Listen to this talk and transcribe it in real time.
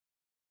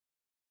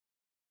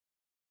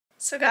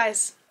So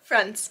guys,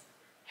 friends,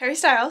 Harry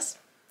Styles,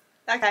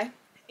 that guy,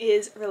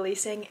 is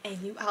releasing a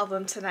new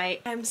album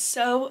tonight. I'm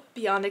so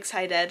beyond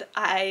excited.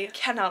 I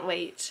cannot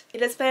wait.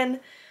 It has been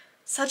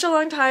such a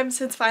long time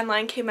since Fine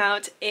Line came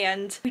out,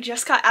 and we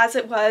just got As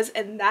It Was,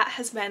 and that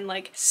has been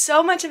like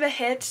so much of a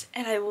hit,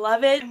 and I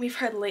love it. And we've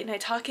heard Late Night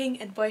Talking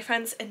and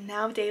Boyfriends and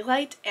now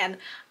Daylight, and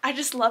I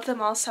just love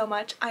them all so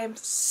much. I am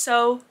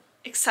so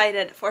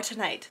excited for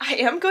tonight. I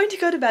am going to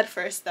go to bed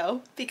first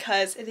though,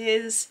 because it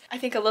is I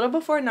think a little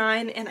before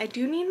 9 and I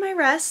do need my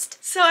rest.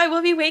 So I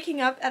will be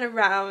waking up at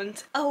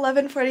around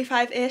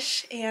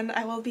 11:45-ish, and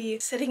I will be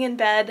sitting in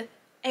bed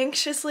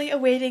anxiously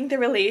awaiting the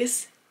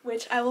release,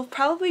 which I will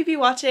probably be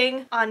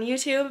watching on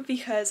YouTube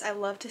because I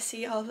love to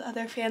see all the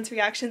other fans'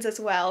 reactions as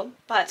well.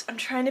 But I'm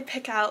trying to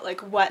pick out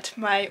like what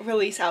my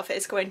release outfit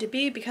is going to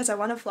be because I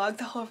want to vlog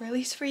the whole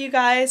release for you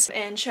guys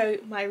and show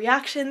my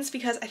reactions,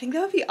 because I think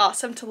that would be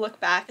awesome to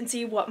look back and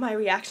see what my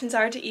reactions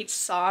are to each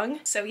song.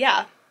 So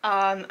yeah,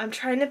 I'm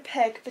trying to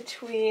pick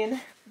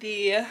between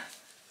the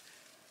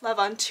Love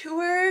on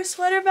Tour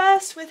sweater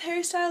vest with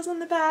Harry Styles on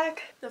the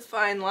back, the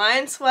Fine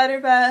Line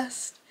sweater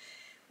vest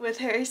with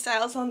Harry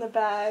Styles on the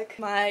back,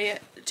 my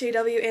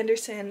J.W.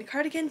 Anderson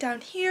cardigan down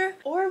here,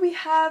 or we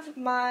have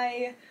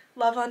my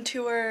Love on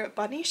Tour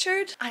bunny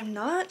shirt. I'm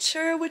not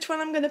sure which one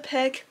I'm gonna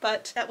pick,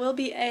 but that will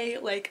be a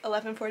like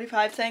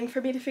 11:45 thing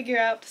for me to figure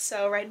out.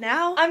 So right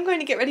now I'm going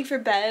to get ready for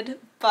bed,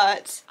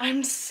 but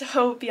I'm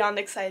so beyond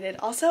excited.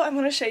 Also, I'm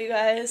gonna show you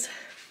guys,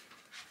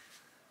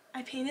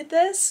 I painted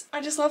this.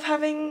 I just love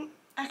having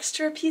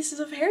extra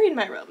pieces of Harry in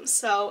my room,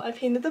 so I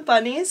painted the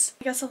bunnies.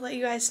 I guess I'll let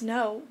you guys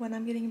know when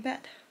I'm getting in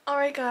bed.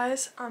 Alright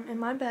guys, I'm in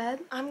my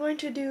bed. I'm going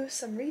to do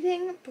some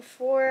reading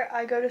before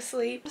I go to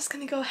sleep. I'm just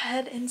gonna go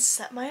ahead and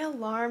set my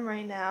alarm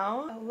right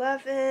now.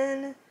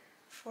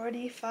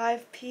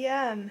 11:45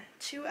 p.m.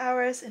 2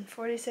 hours and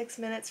 46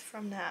 minutes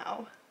from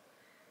now.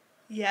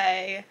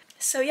 Yay.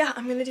 So yeah,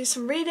 I'm gonna do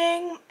some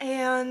reading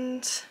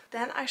and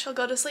then I shall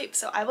go to sleep.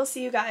 So I will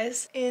see you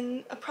guys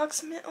in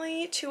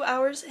approximately 2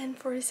 hours and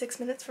 46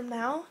 minutes from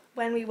now,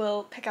 when we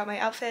will pick out my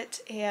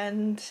outfit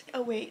and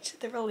await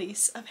the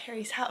release of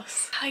Harry's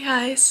House. Hi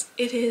guys,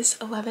 it is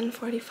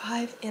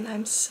 11:45 and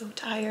I'm so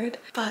tired,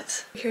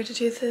 but we're here to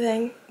do the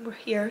thing. We're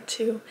here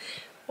to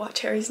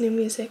watch Harry's new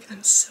music.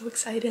 I'm so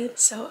excited.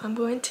 So I'm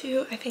going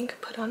to, I think,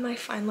 put on my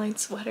Fine Line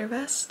sweater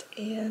vest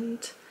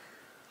and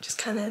just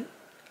kind of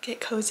get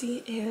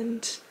cozy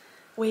and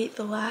wait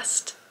the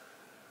last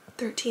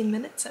 13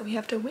 minutes that we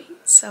have to wait.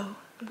 So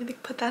I'm gonna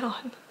put that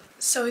on.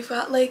 So we've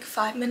got like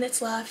 5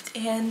 minutes left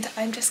and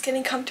I'm just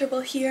getting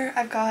comfortable here.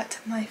 I've got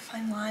my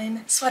Fine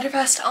Line sweater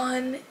vest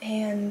on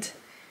and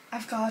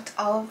I've got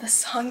all of the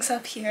songs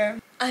up here.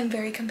 I'm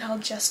very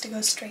compelled just to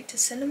go straight to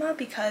cinema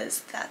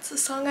because that's the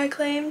song I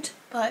claimed,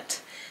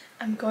 but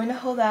I'm going to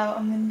hold out.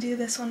 I'm going to do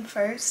this one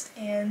first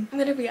and I'm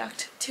going to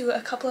react to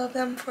a couple of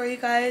them for you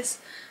guys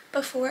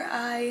before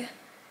I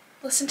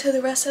listen to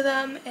the rest of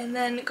them and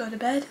then go to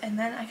bed, and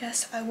then I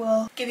guess I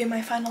will give you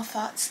my final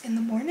thoughts in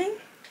the morning.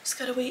 Just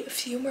gotta wait a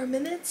few more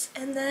minutes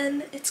and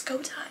then it's go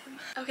time.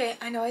 Okay,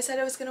 I know I said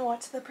I was gonna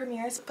watch the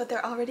premieres, but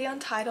they're already on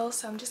Tidal,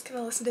 so I'm just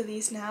gonna listen to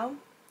these now.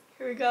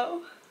 Here we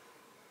go.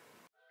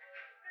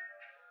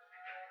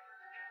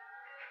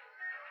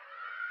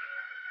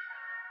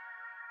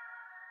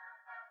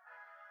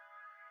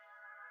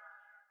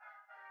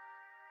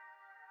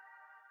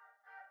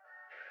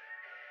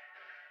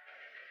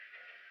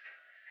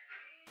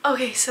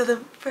 Okay, so the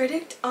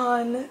verdict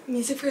on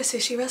Music for a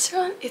Sushi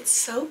Restaurant, it's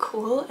so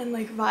cool and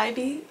like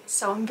vibey,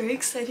 so I'm very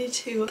excited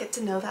to get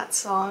to know that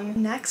song.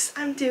 Next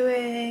I'm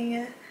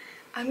gonna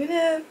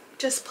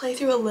just play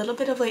through a little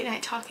bit of Late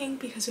Night Talking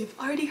because we've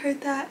already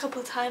heard that a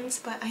couple times,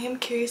 but I am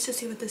curious to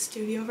see what the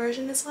studio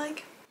version is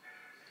like.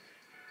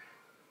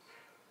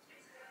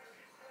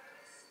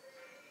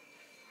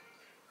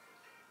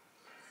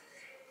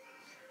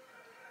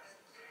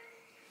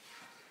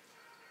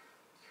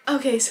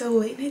 Okay, so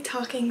Late Night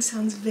Talking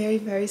sounds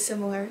very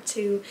similar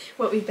to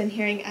what we've been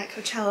hearing at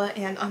Coachella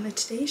and on the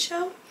Today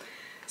Show.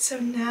 So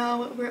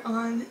now we're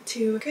on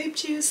to Grape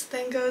Juice,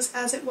 then goes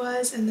As It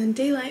Was, and then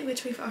Daylight,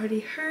 which we've already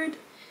heard.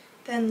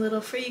 Then Little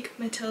Freak,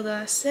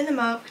 Matilda,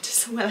 Cinema, which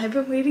is what I've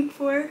been waiting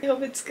for. I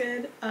hope it's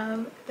good.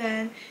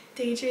 Then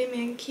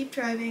Daydreaming, Keep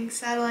Driving,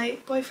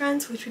 Satellite,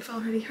 Boyfriends, which we've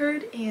already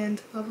heard,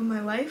 and Love of My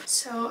Life.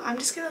 So I'm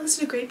just gonna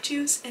listen to Grape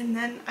Juice and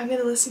then I'm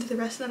gonna listen to the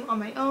rest of them on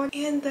my own,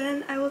 and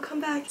then I will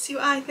come back and see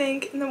what I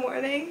think in the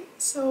morning.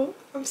 So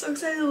I'm so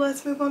excited.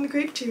 Let's move on to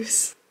Grape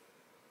Juice.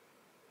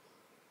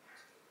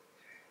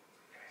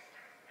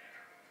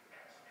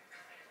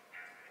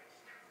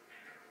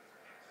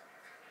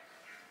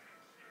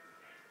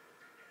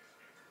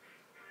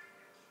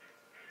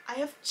 I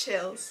have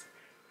chills.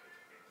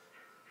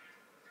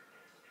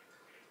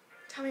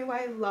 Tell me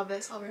why I love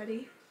this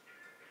already.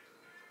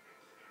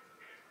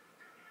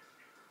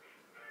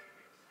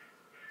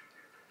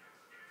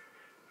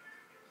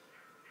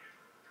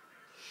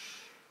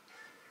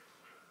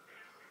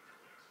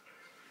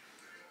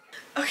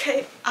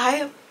 Okay,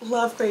 I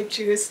love Grape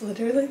Juice,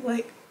 literally,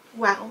 like,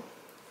 wow.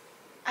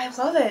 I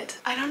love it.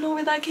 I don't know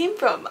where that came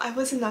from. I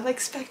was not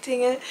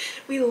expecting it.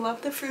 We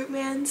love the Fruit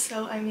Man,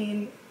 so I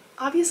mean,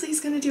 obviously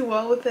he's gonna do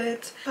well with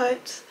it,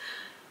 but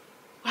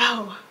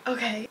wow,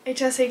 okay.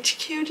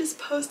 HSHQ just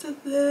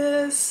posted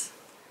this,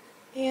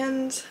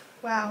 and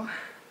wow,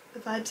 the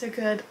vibes are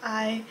good.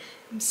 I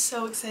am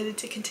so excited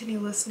to continue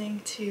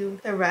listening to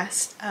the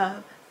rest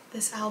of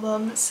this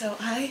album, so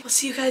I will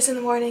see you guys in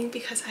the morning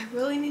because I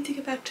really need to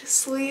get back to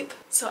sleep.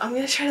 So I'm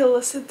gonna try to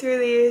listen through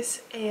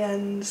these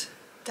and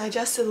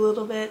digest it a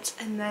little bit,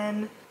 and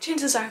then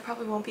chances are I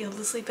probably won't be able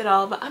to sleep at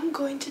all, but I'm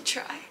going to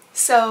try.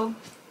 So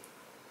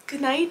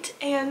good night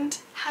and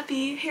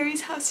happy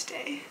Harry's House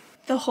Day.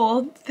 The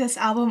hold this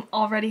album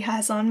already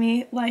has on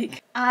me,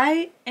 like,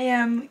 I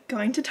am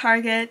going to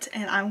Target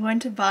and I'm going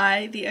to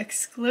buy the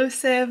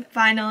exclusive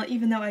vinyl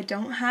even though I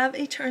don't have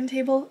a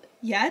turntable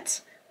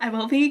yet. I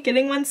will be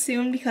getting one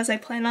soon because I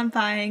plan on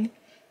buying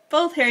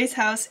both Harry's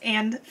House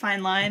and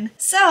Fine Line.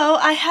 So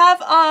I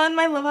have on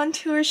my Live on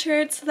Tour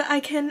shirt so that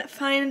I can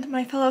find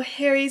my fellow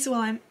Harrys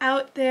while I'm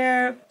out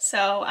there.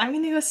 So I'm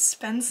gonna go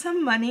spend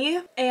some money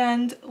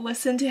and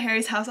listen to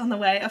Harry's House on the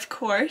way, of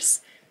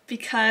course,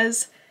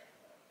 because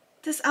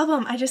this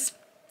album, I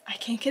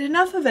can't get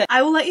enough of it.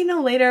 I will let you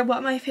know later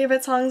what my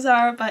favorite songs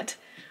are, but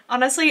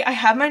honestly, I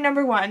have my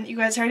number one, you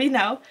guys already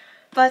know.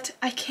 But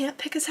I can't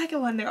pick a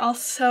second one. They're all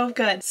so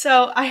good.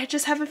 So I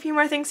just have a few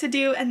more things to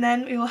do and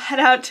then we will head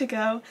out to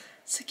go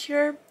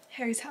secure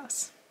Harry's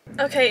house.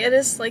 Okay, it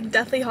is like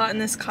deathly hot in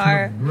this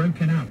car,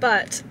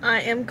 but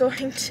I am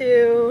going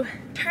to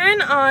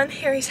turn on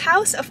Harry's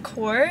house, of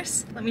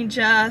course. Let me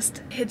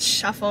just hit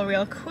shuffle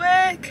real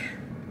quick.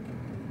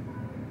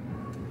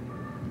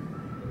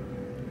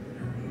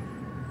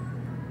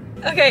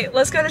 Okay,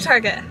 let's go to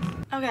Target.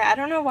 Okay, I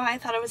don't know why I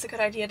thought it was a good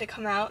idea to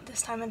come out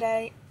this time of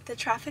day. The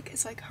traffic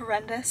is like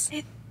horrendous.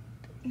 It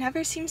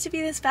never seems to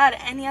be this bad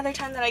any other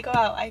time that I go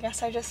out. I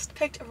guess I just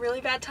picked a really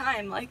bad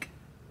time, like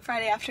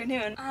Friday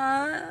afternoon.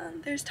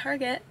 There's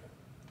Target.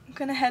 I'm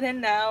gonna head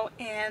in now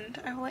and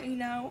I will let you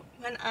know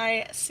when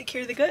I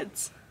secure the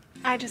goods.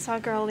 I just saw a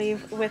girl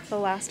leave with the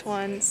last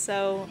one,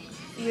 so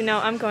you know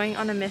I'm going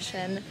on a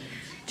mission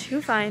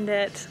to find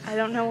it. I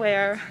don't know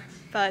where,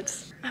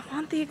 but I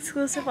want the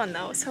exclusive one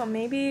though, so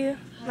maybe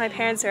my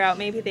parents are out,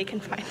 maybe they can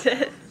find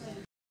it.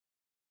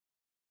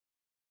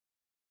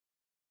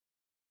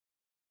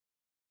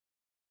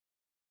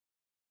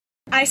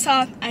 I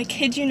saw, I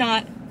kid you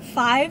not,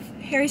 5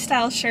 Harry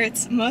Styles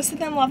shirts, most of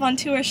them Love on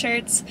Tour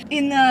shirts,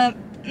 in the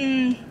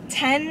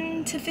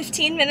 10 to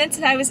 15 minutes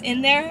that I was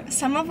in there,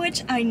 some of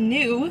which I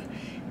knew,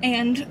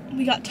 and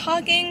we got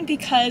talking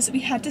because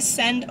we had to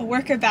send a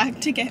worker back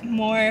to get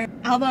more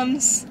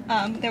albums.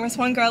 There was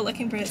one girl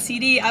looking for a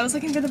CD, I was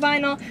looking for the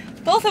vinyl,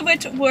 both of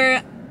which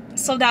were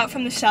sold out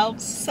from the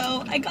shelves,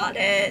 so I got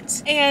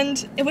it.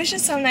 And it was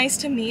just so nice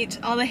to meet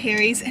all the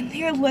Harrys, and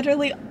they are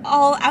literally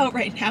all out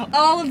right now.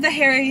 All of the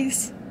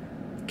Harrys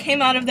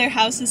came out of their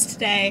houses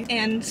today,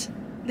 and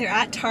they're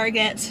at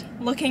Target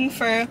looking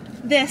for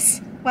this,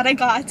 what I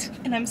got,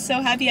 and I'm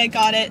so happy I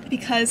got it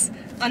because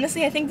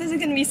honestly I think this is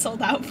gonna be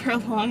sold out for a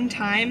long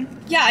time.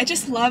 Yeah, I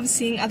just love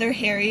seeing other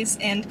Harrys,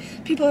 and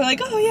people are like,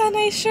 oh yeah,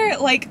 nice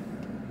shirt, like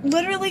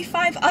literally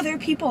 5 other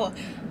people.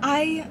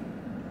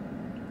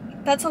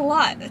 That's a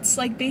lot. It's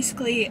like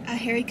basically a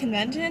Harry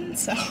convention,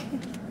 so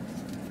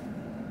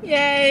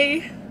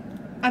yay.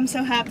 I'm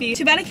so happy.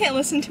 Too bad I can't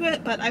listen to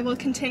it, but I will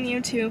continue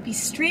to be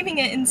streaming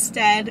it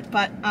instead,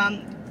 but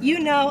you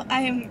know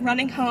I am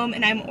running home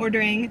and I'm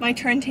ordering my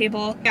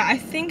turntable. Yeah, I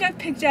think I've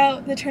picked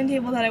out the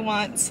turntable that I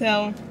want,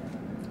 so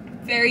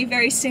very,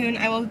 very soon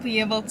I will be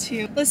able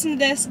to listen to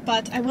this,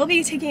 but I will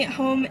be taking it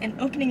home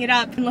and opening it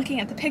up and looking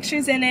at the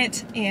pictures in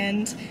it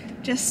and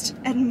just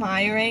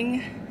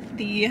admiring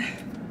the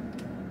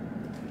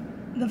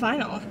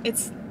vinyl.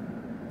 It's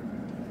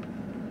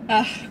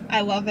I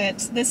love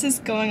it. This is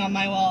going on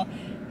my wall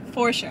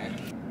for sure.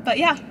 But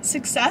yeah,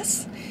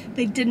 success.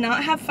 They did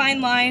not have Fine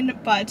Line,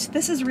 but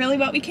this is really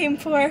what we came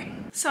for.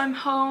 So I'm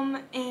home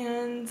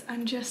and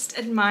I'm just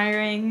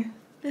admiring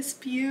this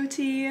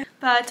beauty,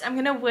 but I'm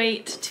gonna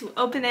wait to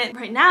open it.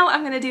 Right now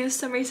I'm gonna do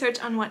some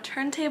research on what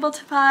turntable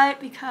to buy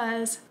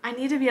because I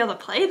need to be able to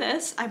play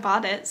this. I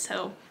bought it,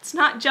 so it's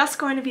not just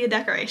going to be a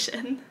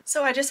decoration.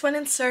 So I just went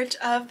in search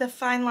of the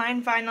Fine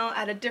Line vinyl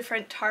at a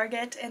different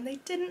Target and they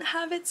didn't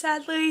have it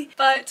sadly,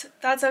 but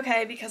that's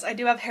okay because I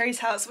do have Harry's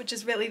House, which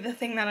is really the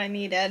thing that I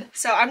needed.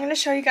 So I'm gonna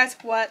show you guys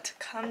what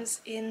comes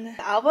in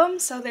the album.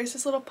 So there's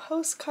this little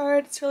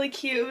postcard, it's really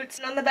cute,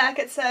 and on the back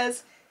it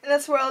says, in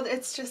this world,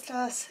 it's just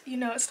us. You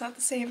know, it's not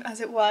the same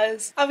as it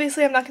was.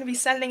 Obviously, I'm not going to be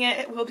sending it.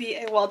 It will be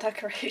a wall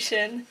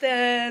decoration.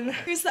 Then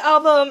here's the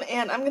album,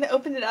 and I'm going to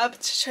open it up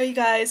to show you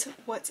guys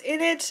what's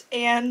in it,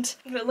 and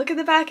I'm going to look at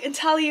the back and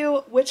tell you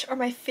which are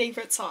my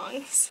favorite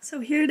songs. So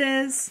here it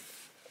is.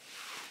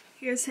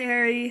 Here's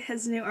Harry,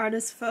 his new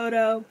artist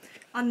photo.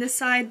 On this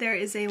side, there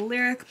is a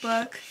lyric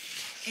book,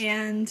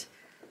 and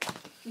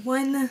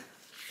one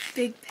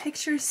big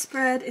picture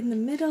spread in the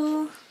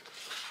middle.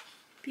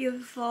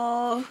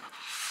 Beautiful.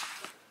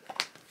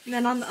 And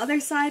then on the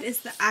other side is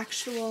the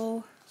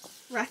actual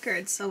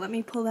record, so let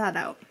me pull that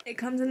out. It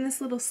comes in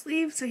this little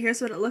sleeve, so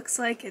here's what it looks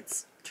like.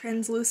 It's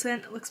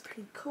translucent. It looks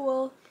pretty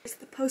cool. Here's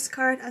the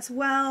postcard as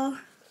well.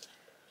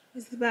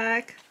 Here's the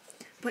back.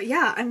 But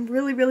yeah, I'm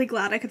really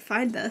glad I could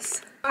find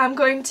this. I'm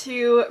going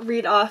to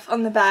read off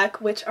on the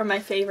back which are my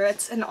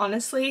favorites, and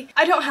honestly,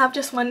 I don't have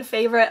just one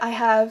favorite. I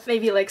have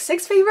maybe like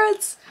 6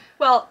 favorites.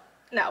 Well,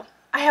 no.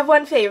 I have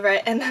one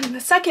favorite, and then the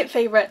second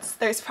favorites,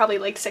 there's probably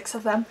like 6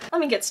 of them.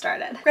 Let me get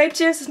started. Grape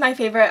Juice is my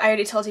favorite. I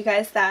already told you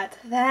guys that.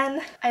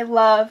 Then I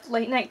love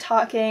Late Night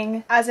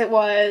Talking, As It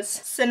Was,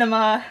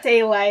 Cinema,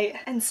 Daylight,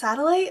 and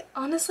Satellite,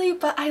 honestly,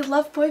 but I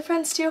love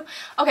Boyfriends too.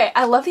 Okay,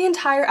 I love the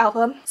entire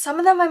album. Some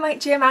of them I might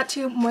jam out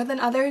to more than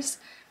others,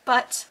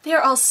 but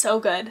they're all so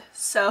good.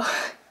 So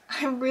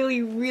I'm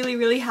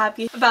really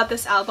happy about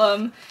this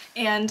album,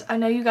 and I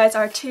know you guys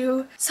are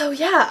too. So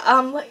yeah,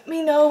 let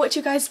me know what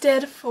you guys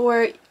did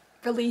for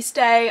release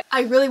day.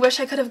 I really wish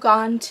I could have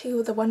gone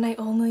to the one night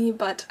only,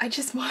 but I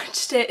just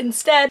watched it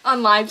instead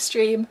on live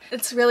stream.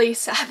 It's really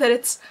sad that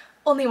it's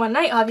only one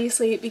night,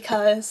 obviously,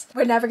 because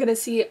we're never gonna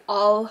see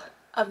all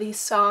of these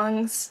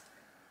songs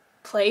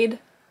played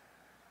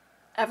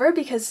ever,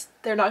 because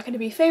they're not going to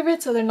be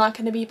favorites, so they're not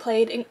going to be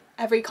played in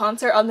every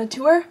concert on the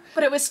tour.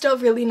 But it was still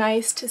really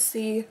nice to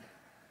see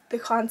the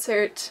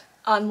concert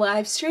on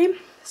live stream.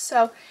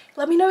 So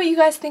let me know what you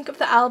guys think of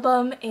the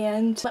album,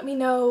 and let me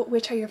know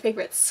which are your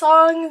favorite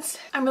songs.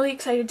 I'm really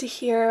excited to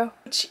hear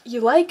which you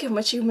like and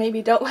which you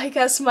maybe don't like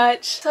as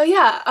much. So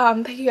yeah,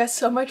 thank you guys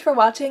so much for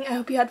watching. I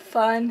hope you had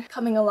fun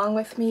coming along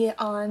with me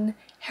on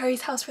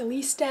Harry's House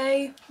release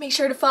day. Make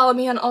sure to follow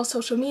me on all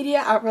social media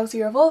at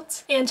Rosie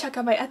Revolts, and check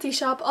out my Etsy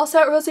shop also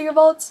at Rosie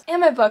Revolts, and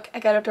my book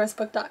at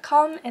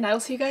GetOutdoorsBook.com, and I will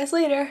see you guys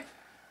later.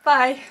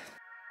 Bye!